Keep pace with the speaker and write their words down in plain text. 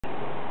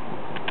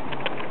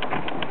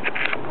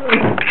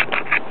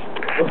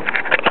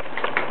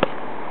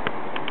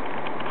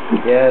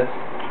Yes.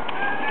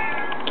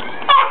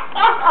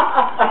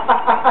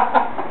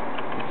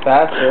 It's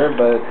faster,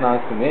 but it's not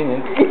as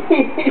convenient.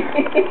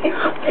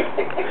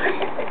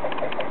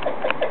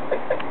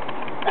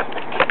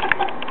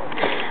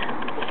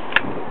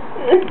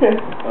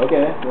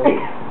 Okay, then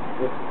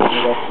if that's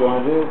what you want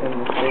to do, then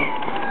let's do.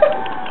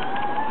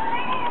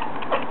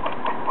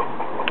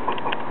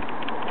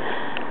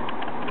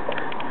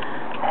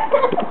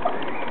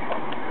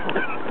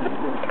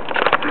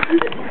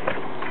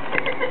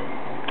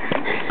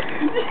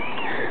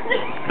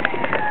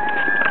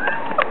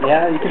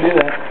 Yeah, you can do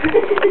that.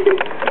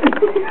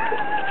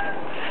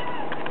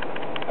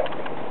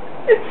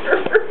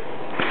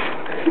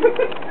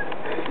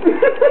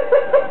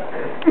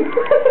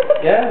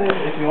 Yeah,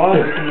 if you want,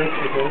 you can mix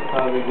it with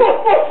probably good.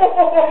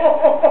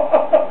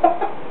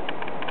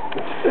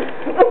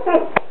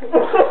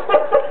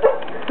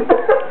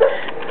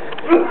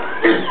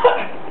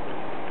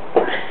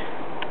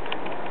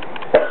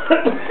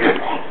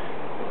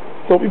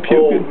 Don't be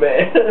puking. Oh,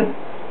 man.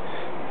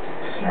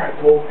 Sorry,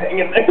 bull, hang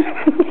in there.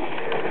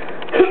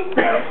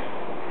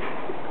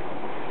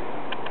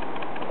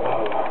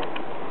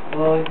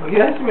 Well, you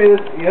asked me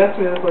this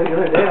like the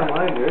other day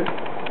online, dude.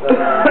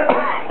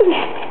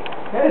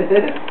 Yeah, I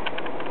did.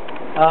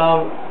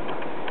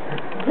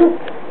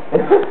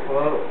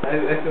 Well, I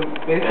could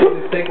basically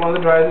just take one of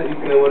the drives that you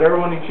can, whatever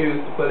one you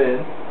choose to put in,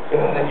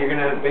 and then you're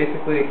gonna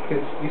basically,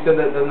 because you said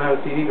that it doesn't have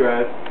a CD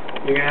drive,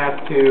 you're gonna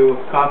have to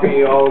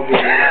copy all of the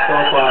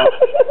install files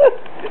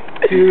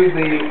to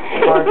the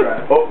hard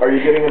drive. Oh, are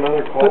you getting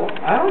another call? But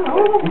I don't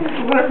know.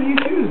 Whatever you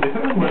choose, dude.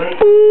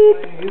 Whatever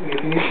you're using. If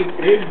you need 6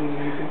 gigs, then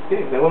you need 6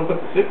 gigs. I wouldn't put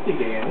the 50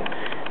 gig in it.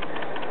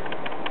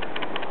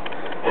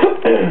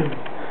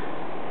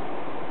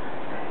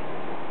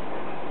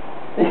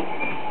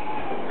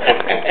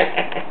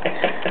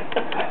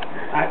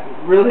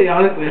 Really,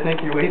 honestly, I think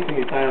you're wasting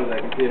your time with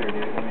that computer,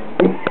 dude. I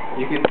mean,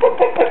 you could,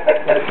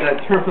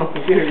 that terminal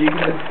computer, you can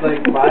just,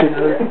 like, buy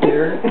another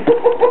computer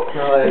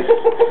for, like,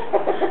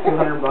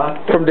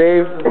 $200 From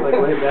Dave. It's, like,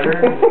 way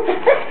better and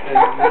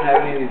not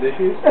have any of these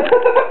issues.